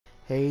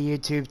Hey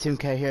YouTube, Tim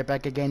K here,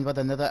 back again with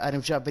another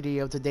item shop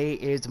video. Today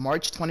is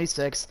March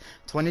 26,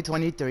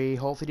 2023.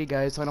 Hopefully you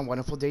guys had a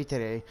wonderful day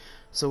today.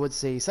 So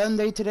it's a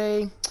Sunday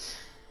today.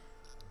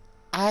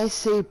 I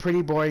say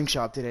pretty boring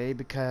shop today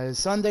because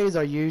Sundays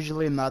are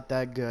usually not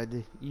that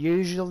good.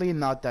 Usually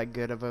not that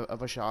good of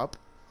a shop.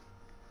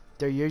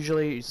 They're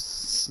usually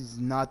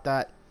not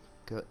that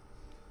good.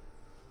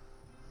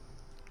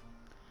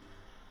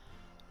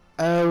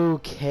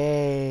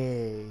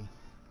 Okay.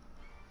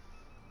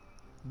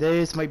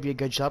 This might be a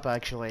good shop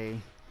actually.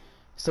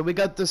 So we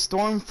got the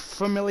Storm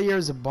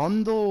Familiars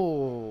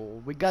bundle.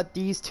 We got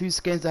these two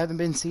skins that haven't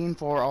been seen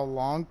for a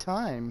long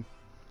time.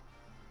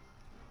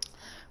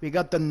 We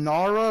got the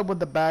Nara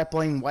with the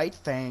backbling White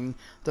Fang,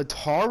 the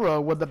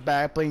Tara with the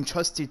backbling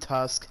Trusty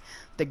Tusk,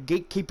 the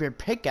Gatekeeper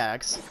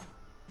Pickaxe,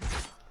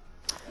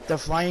 the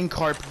Flying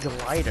Carp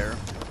Glider.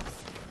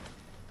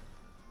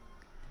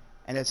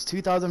 And it's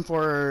 2,000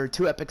 for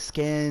 2 epic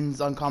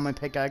skins, uncommon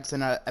pickaxe,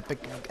 and a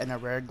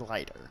rare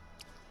glider.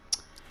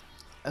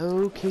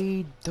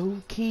 Okay,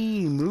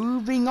 dokie,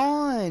 moving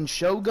on.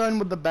 Shogun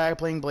with the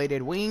backbling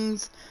bladed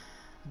wings.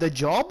 The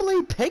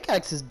Jawblade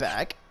pickaxe is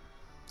back.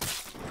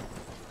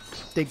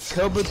 The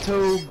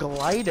Kobuto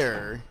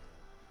glider.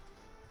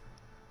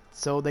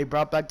 So they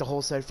brought back the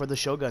whole set for the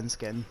Shogun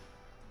skin.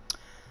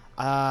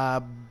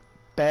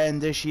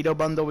 Bandishido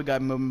bundle. We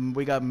got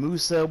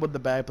Musa with the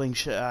backbling.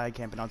 I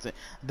can't pronounce it.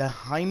 The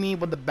Jaime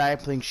with the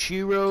backbling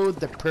Shiro.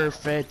 The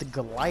perfect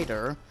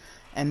glider,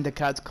 and the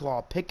Cat's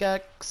Claw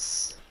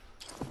pickaxe.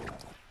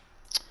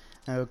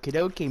 Okie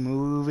dokie,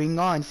 moving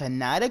on.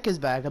 Fnatic is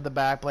back with the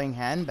backbling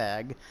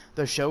handbag,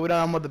 the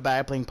Showdown with the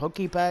backbling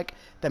Pokepack,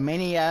 the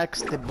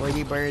Maniacs, the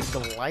Brady Bird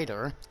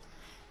glider,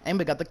 and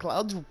we got the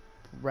Clouds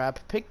wrap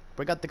pick.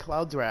 We got the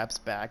Clouds wraps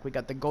back. We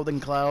got the Golden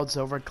Cloud,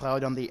 Silver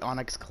Cloud, on the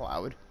Onyx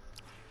Cloud.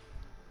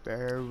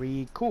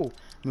 Very cool.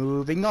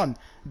 Moving on.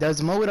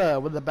 Desmoda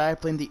with the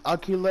backbling, the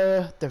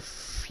Ocula, the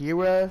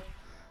Fura,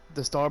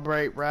 the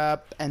Starbright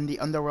wrap, and the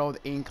Underworld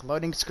Ink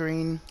loading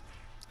screen.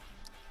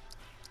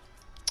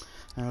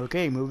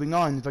 Okay, moving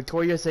on.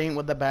 Victoria Saint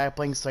with the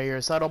backbling Slayer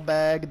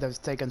saddlebag, the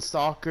Taken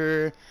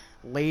Stalker,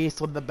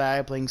 Lace with the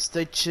backbling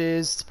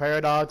Stitches,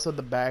 Paradox with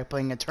the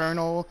backbling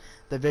Eternal,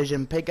 the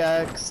Vision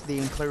pickaxe, the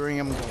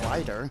Inclarium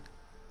glider.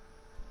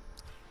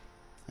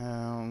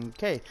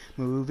 Okay,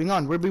 moving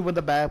on. Ruby with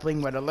the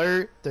backbling Red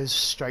Alert, the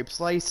Stripe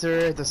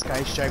Slicer, the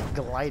Sky Stripe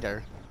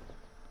glider.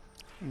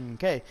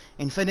 Okay,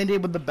 Infinity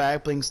with the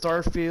backbling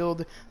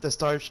Starfield, the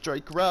Star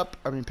Strike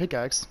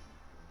pickaxe.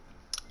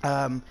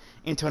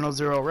 Internal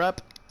Zero rep.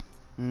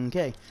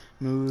 Okay,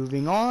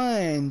 moving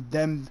on.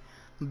 Then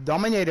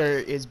Dominator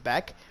is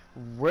back.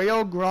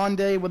 Royal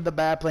Grande with the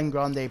backbling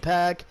Grande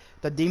pack.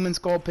 The Demon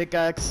Skull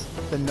pickaxe.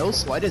 The No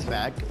Sweat is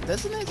back.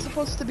 Isn't it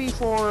supposed to be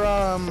for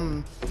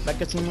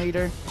Mecha Team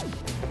Leader?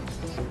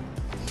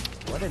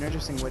 What an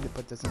interesting way to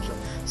put this in show.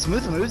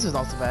 Smooth Moves is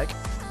also back.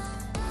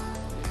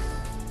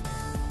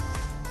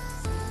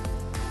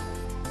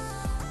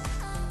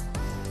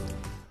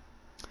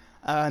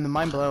 And the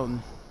Mind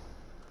Blown.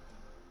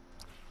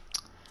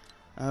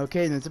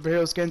 Okay, the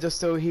superhero skins are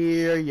still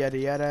here, yada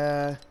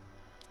yada.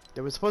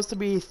 There was supposed to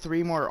be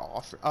 3 more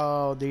offers.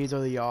 Oh, these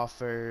are the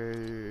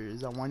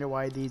offers. I wonder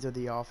why these are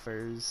the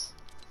offers.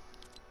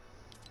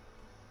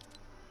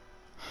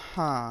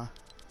 Huh.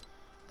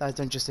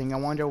 That's interesting. I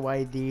wonder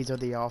why these are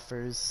the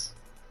offers.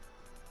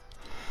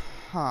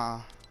 Huh.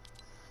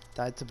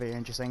 That's very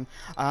interesting.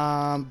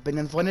 But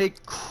in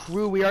Fortnite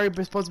crew, we are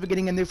supposed to be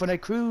getting a new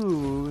Fortnite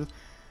crew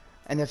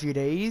in a few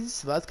days,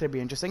 so that's gonna be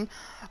interesting.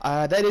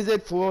 That is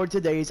it for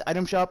today's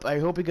item shop. I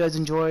hope you guys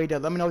enjoyed.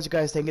 Let me know what you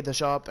guys think of the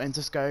shop and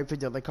subscribe for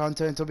daily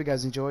content. Hope you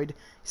guys enjoyed.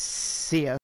 See ya.